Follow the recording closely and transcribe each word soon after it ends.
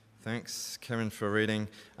Thanks, Karen, for reading.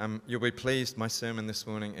 You'll be pleased my sermon this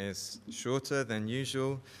morning is shorter than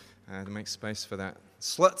usual to make space for that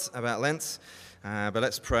slot about Lent. But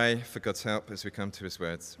let's pray for God's help as we come to his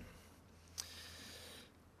words.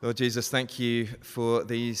 Lord Jesus, thank you for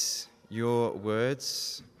these, your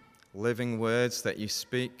words, living words that you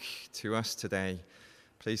speak to us today.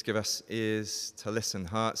 Please give us ears to listen,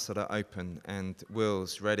 hearts that are open, and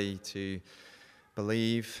wills ready to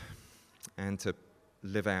believe and to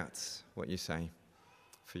live out what you say.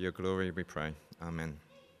 For your glory we pray. Amen.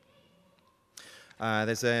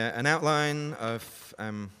 There's an outline of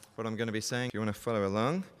what I'm going to be saying if you want to follow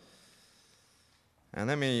along. And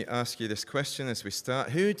let me ask you this question as we start.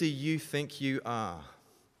 Who do you think you are?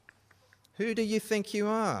 Who do you think you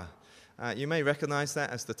are? You may recognize that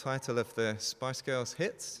as the title of the Spice Girls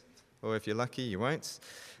hit, or if you're lucky, you won't.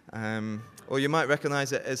 Or you might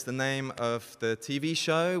recognize it as the name of the TV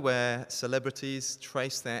show where celebrities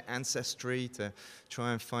trace their ancestry to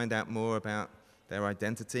try and find out more about their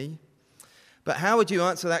identity. But how would you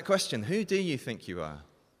answer that question? Who do you think you are?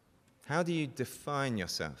 How do you define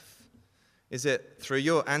yourself? Is it through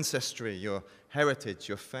your ancestry, your heritage,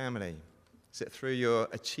 your family? Is it through your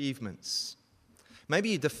achievements? Maybe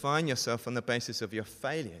you define yourself on the basis of your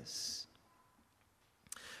failures.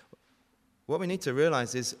 What we need to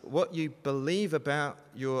realize is what you believe about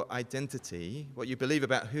your identity, what you believe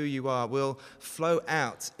about who you are, will flow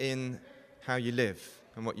out in how you live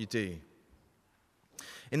and what you do.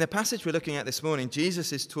 In the passage we're looking at this morning,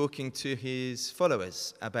 Jesus is talking to his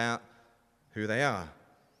followers about who they are.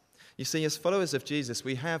 You see, as followers of Jesus,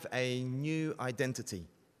 we have a new identity,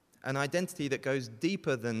 an identity that goes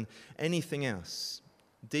deeper than anything else,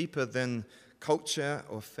 deeper than culture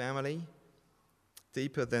or family,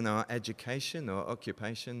 deeper than our education or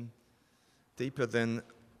occupation, deeper than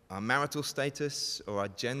our marital status or our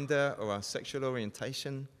gender or our sexual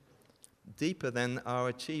orientation, deeper than our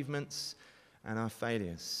achievements and our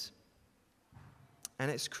failures. And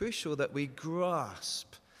it's crucial that we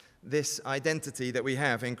grasp this identity that we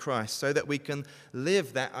have in Christ so that we can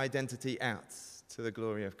live that identity out to the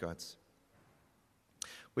glory of God.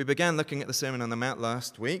 We began looking at the Sermon on the Mount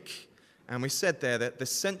last week, and we said there that the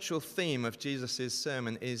central theme of Jesus'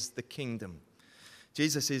 sermon is the kingdom.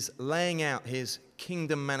 Jesus is laying out his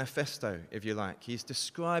kingdom manifesto, if you like. He's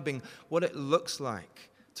describing what it looks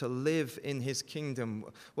like to live in his kingdom,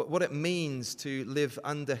 what it means to live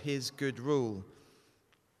under his good rule.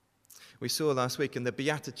 We saw last week in the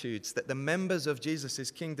Beatitudes that the members of Jesus'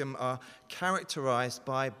 kingdom are characterized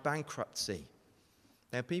by bankruptcy.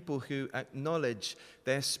 They're people who acknowledge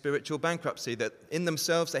their spiritual bankruptcy, that in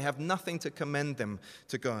themselves they have nothing to commend them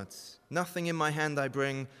to God. Nothing in my hand I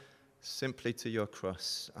bring, simply to your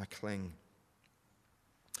cross I cling.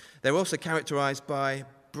 They're also characterized by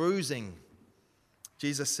bruising.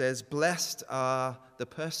 Jesus says, "Blessed are the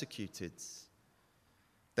persecuted."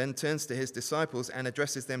 Then turns to his disciples and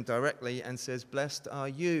addresses them directly and says, "Blessed are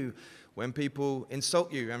you when people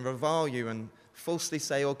insult you and revile you and falsely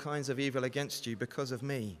say all kinds of evil against you because of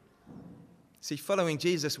me." See, following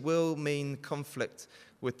Jesus will mean conflict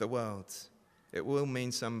with the world. It will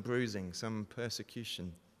mean some bruising, some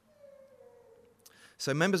persecution.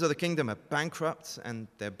 So members of the kingdom are bankrupt and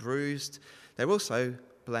they're bruised. They're also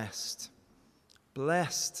blessed.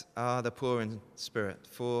 Blessed are the poor in spirit,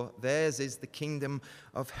 for theirs is the kingdom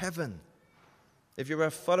of heaven. If you're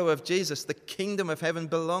a follower of Jesus, the kingdom of heaven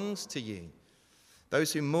belongs to you.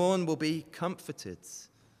 Those who mourn will be comforted,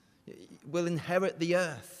 will inherit the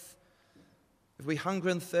earth. If we hunger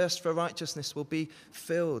and thirst for righteousness, we'll be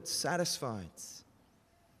filled, satisfied.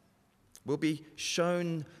 We'll be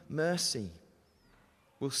shown mercy.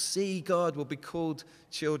 We'll see God, we'll be called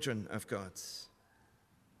children of God.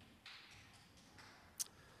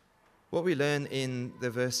 What we learn in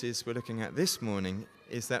the verses we're looking at this morning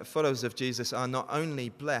is that followers of Jesus are not only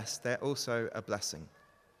blessed, they're also a blessing.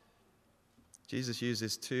 Jesus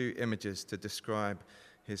uses two images to describe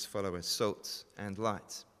his followers, salt and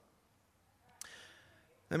light.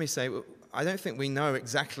 Let me say, I don't think we know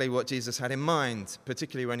exactly what Jesus had in mind,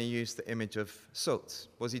 particularly when he used the image of salt.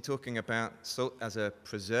 Was he talking about salt as a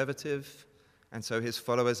preservative, and so his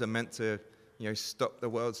followers are meant to, stop the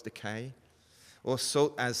world's decay? Or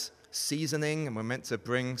salt as seasoning, and we're meant to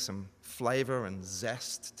bring some flavor and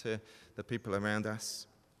zest to the people around us?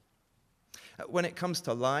 When it comes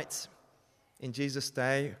to light, in Jesus'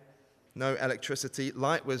 day, no electricity.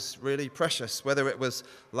 Light was really precious. Whether it was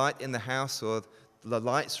light in the house or the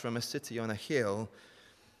lights from a city on a hill,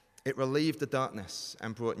 it relieved the darkness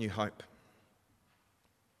and brought new hope.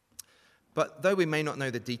 But though we may not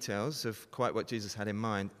know the details of quite what Jesus had in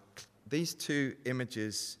mind, these two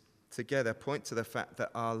images together point to the fact that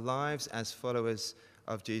our lives as followers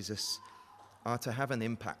of Jesus are to have an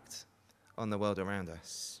impact on the world around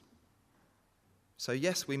us. So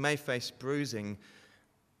yes, we may face bruising,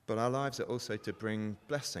 but our lives are also to bring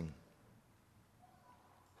blessing.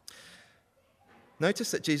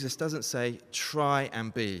 Notice that Jesus doesn't say, try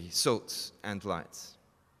and be salt and light.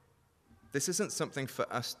 This isn't something for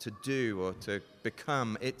us to do or to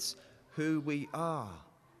become. It's who we are.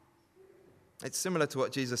 It's similar to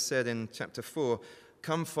what Jesus said in chapter 4,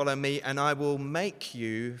 come follow me and I will make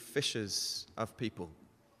you fishers of people.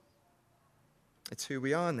 It's who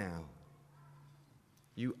we are now.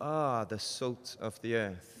 You are the salt of the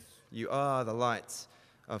earth. You are the light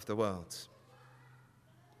of the world.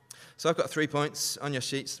 So I've got 3 points on your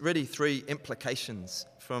sheets, really 3 implications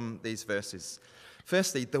from these verses.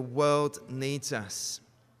 Firstly, the world needs us.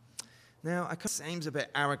 Now, it seems a bit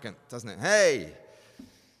arrogant, doesn't it? Hey,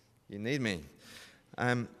 you need me.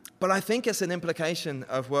 But I think it's an implication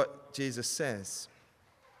of what Jesus says.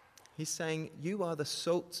 He's saying, you are the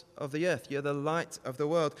salt of the earth. You're the light of the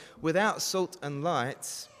world. Without salt and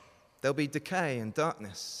light, there'll be decay and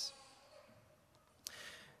darkness.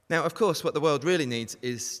 Now, of course, what the world really needs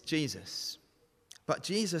is Jesus. But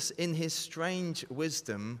Jesus, in his strange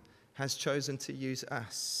wisdom, has chosen to use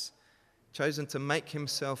us, chosen to make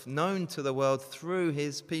himself known to the world through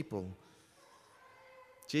his people.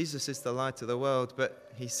 Jesus is the light of the world,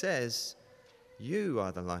 but he says, you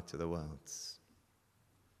are the light of the world.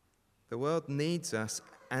 The world needs us,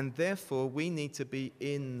 and therefore we need to be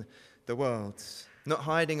in the world, not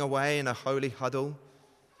hiding away in a holy huddle.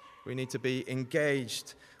 We need to be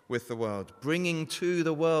engaged with the world, bringing to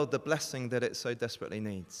the world the blessing that it so desperately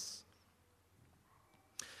needs.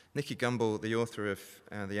 Nicky Gumbel, the author of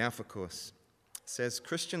the Alpha Course, says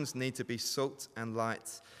Christians need to be salt and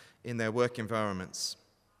light in their work environments.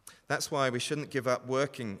 That's why we shouldn't give up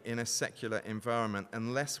working in a secular environment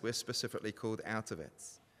unless we're specifically called out of it.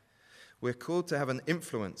 We're called to have an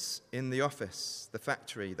influence in the office, the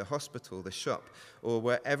factory, the hospital, the shop, or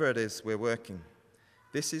wherever it is we're working.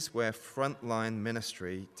 This is where frontline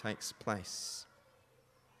ministry takes place.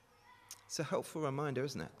 It's a helpful reminder,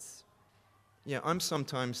 isn't it? Yeah, I'm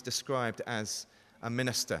sometimes described as a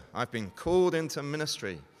minister. I've been called into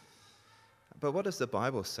ministry. But what does the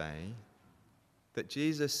Bible say? That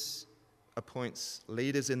Jesus appoints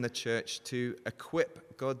leaders in the church to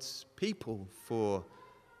equip God's people for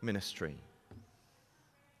ministry.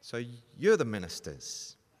 So you're the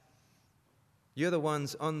ministers. You're the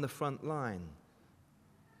ones on the front line.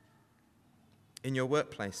 In your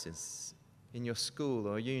workplaces, in your school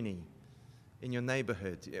or uni, in your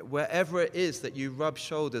neighborhood, wherever it is that you rub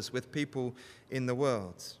shoulders with people in the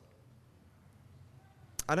world.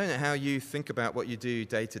 I don't know how you think about what you do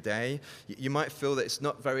day to day. You might feel that it's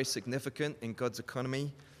not very significant in God's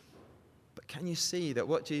economy. But can you see that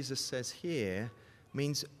what Jesus says here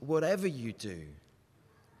means whatever you do,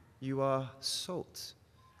 you are salt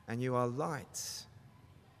and you are light.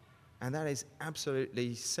 And that is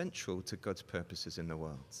absolutely central to God's purposes in the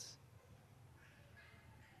world.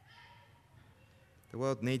 The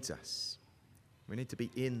world needs us. We need to be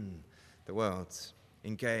in the world,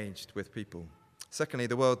 engaged with people. Secondly,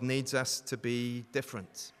 the world needs us to be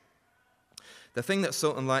different. The thing that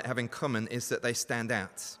salt and light have in common is that they stand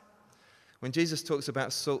out. When Jesus talks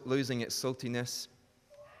about salt losing its saltiness,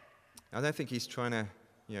 I don't think he's trying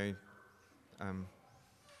to,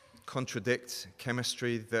 contradict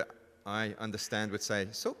chemistry that I understand would say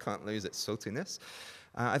salt can't lose its saltiness.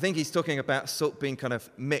 I think he's talking about salt being kind of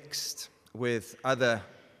mixed with other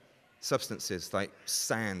substances like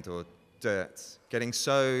sand or dirt, getting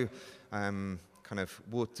so kind of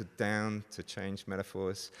watered down, to change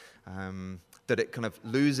metaphors, that it kind of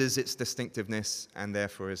loses its distinctiveness and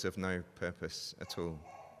therefore is of no purpose at all.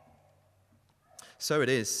 So it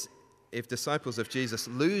is, if disciples of Jesus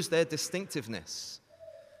lose their distinctiveness,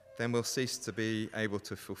 then we'll cease to be able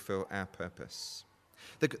to fulfill our purpose.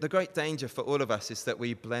 The great danger for all of us is that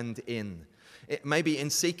we blend in. It maybe in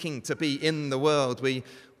seeking to be in the world, we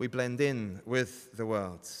blend in with the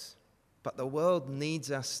world. But the world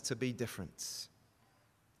needs us to be different.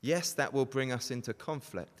 Yes, that will bring us into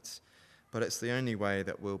conflict, but it's the only way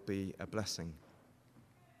that will be a blessing.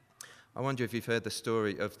 I wonder if you've heard the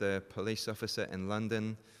story of the police officer in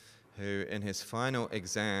London who, in his final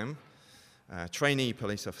exam, trainee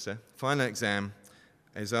police officer, final exam,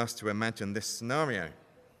 is asked to imagine this scenario.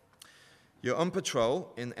 You're on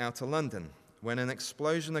patrol in outer London when an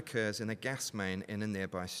explosion occurs in a gas main in a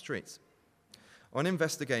nearby street. On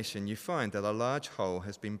investigation, you find that a large hole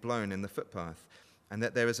has been blown in the footpath and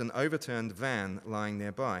that there is an overturned van lying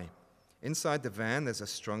nearby. Inside the van, there's a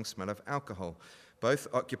strong smell of alcohol, Both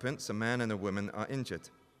occupants, a man and a woman, are injured.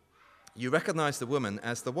 You recognize the woman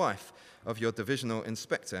as the wife of your divisional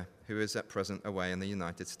inspector, who is at present away in the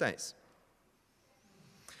United States.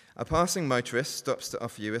 A passing motorist stops to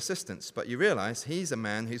offer you assistance, but you realize he's a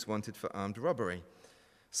man who's wanted for armed robbery.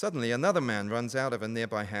 Suddenly, another man runs out of a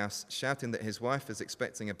nearby house, shouting that his wife is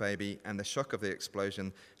expecting a baby and the shock of the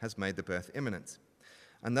explosion has made the birth imminent.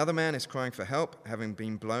 Another man is crying for help, having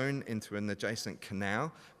been blown into an adjacent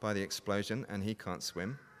canal by the explosion, and he can't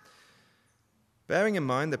swim. Bearing in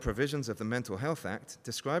mind the provisions of the Mental Health Act,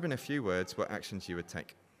 describe in a few words what actions you would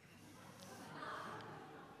take.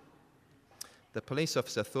 The police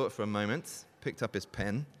officer thought for a moment, picked up his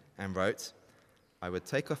pen, and wrote, "I would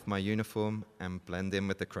take off my uniform and blend in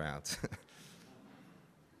with the crowd."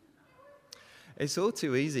 It's all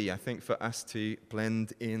too easy, I think, for us to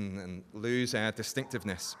blend in and lose our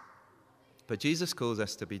distinctiveness. But Jesus calls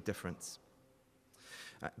us to be different.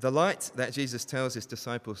 The light that Jesus tells his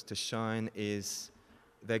disciples to shine is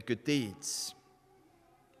their good deeds.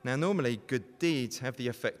 Now, normally, good deeds have the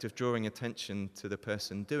effect of drawing attention to the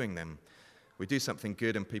person doing them. We do something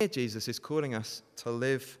good and people... Jesus is calling us to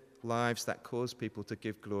live lives that cause people to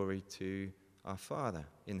give glory to our Father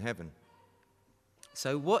in heaven.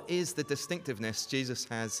 So what is the distinctiveness Jesus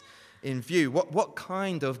has in view? What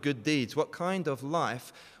kind of good deeds, what kind of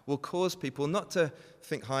life will cause people not to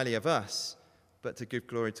think highly of us, but to give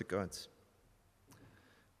glory to God?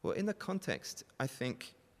 Well, in the context, I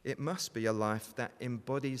think it must be a life that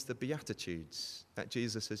embodies the Beatitudes that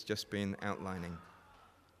Jesus has just been outlining.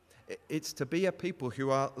 It's to be a people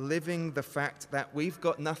who are living the fact that we've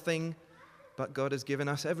got nothing, but God has given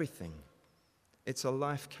us everything. It's a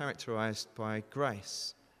life characterized by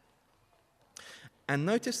grace. And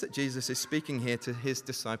notice that Jesus is speaking here to his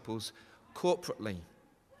disciples corporately.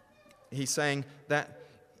 He's saying that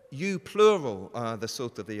you, plural, are the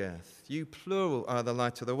salt of the earth. You, plural, are the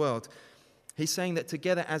light of the world. He's saying that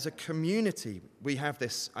together as a community, we have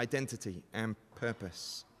this identity and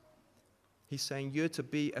purpose. He's saying you're to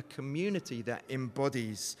be a community that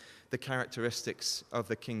embodies the characteristics of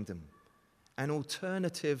the kingdom. An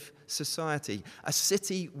alternative society, a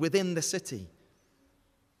city within the city,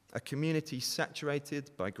 a community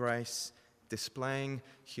saturated by grace, displaying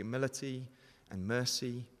humility and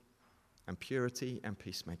mercy and purity and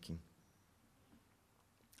peacemaking.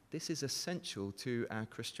 This is essential to our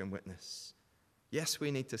Christian witness. Yes,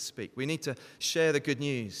 we need to speak. We need to share the good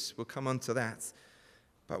news. We'll come on to that.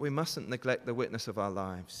 But we mustn't neglect the witness of our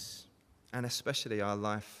lives, and especially our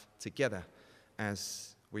life together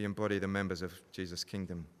as we embody the members of Jesus'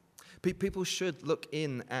 kingdom. People should look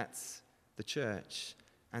in at the church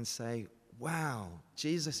and say, wow,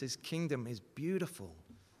 Jesus' kingdom is beautiful.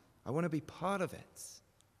 I want to be part of it.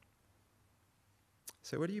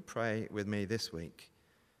 So what do you pray with me this week?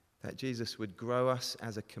 That Jesus would grow us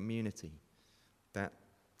as a community that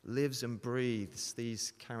lives and breathes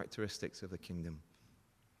these characteristics of the kingdom.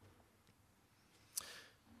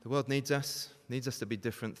 The world needs us to be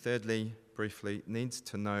different. Thirdly, briefly, needs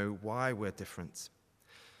to know why we're different.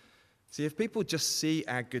 See, if people just see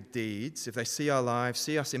our good deeds, if they see our lives,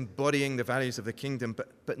 see us embodying the values of the kingdom,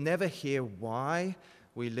 but never hear why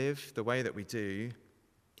we live the way that we do,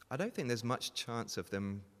 I don't think there's much chance of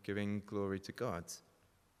them giving glory to God.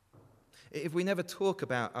 If we never talk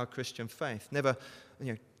about our Christian faith, never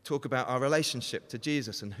talk about our relationship to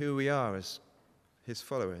Jesus and who we are as his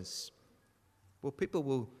followers, well, people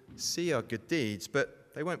will see our good deeds,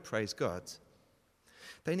 but they won't praise God.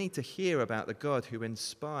 They need to hear about the God who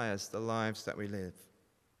inspires the lives that we live.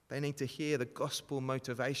 They need to hear the gospel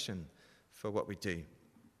motivation for what we do.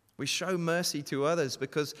 We show mercy to others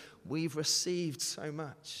because we've received so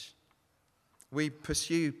much. We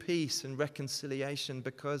pursue peace and reconciliation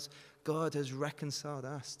because God has reconciled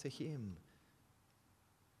us to him.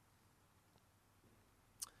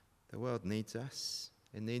 The world needs us.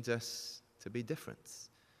 It needs us to be different.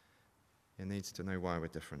 It needs to know why we're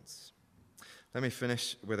different. Let me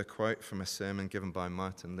finish with a quote from a sermon given by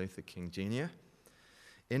Martin Luther King Jr.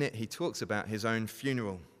 In it, he talks about his own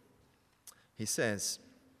funeral. He says,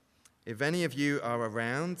 "If any of you are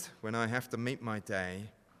around when I have to meet my day,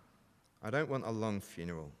 I don't want a long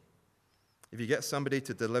funeral. If you get somebody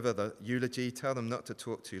to deliver the eulogy, tell them not to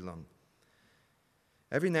talk too long.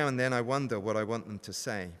 Every now and then I wonder what I want them to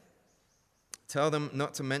say. Tell them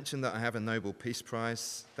not to mention that I have a Nobel Peace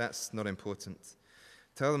Prize. That's not important.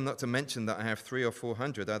 Tell them not to mention that I have 300 or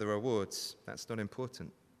 400 other awards. That's not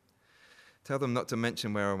important. Tell them not to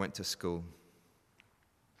mention where I went to school."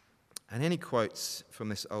 And then he quotes from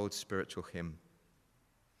this old spiritual hymn.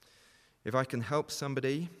 "If I can help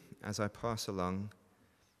somebody as I pass along,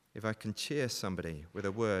 if I can cheer somebody with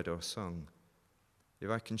a word or a song, if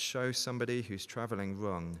I can show somebody who's traveling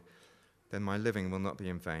wrong, then my living will not be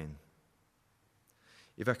in vain.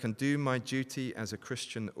 If I can do my duty as a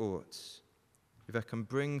Christian ought, if I can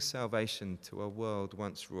bring salvation to a world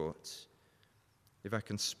once wrought, if I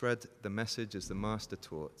can spread the message as the Master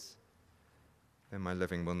taught, then my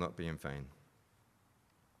living will not be in vain.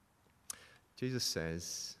 Jesus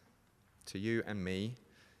says to you and me,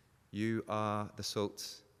 you are the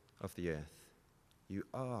salt of the earth. You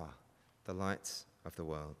are the light of the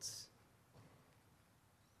world.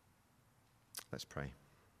 Let's pray.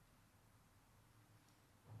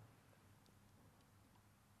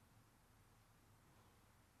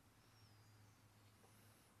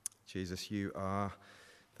 Jesus, you are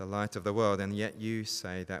the light of the world, and yet you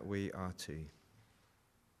say that we are too.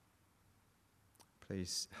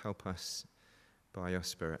 Please help us by your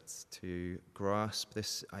Spirit to grasp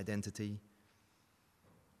this identity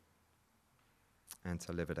and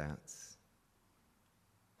to live it out.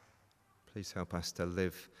 Please help us to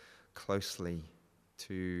live closely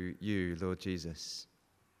to you, Lord Jesus,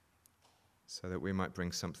 so that we might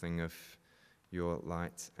bring something of your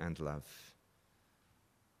light and love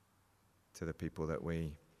to the people that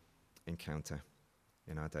we encounter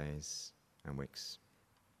in our days and weeks.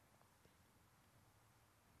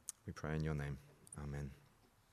 We pray in your name. Amen.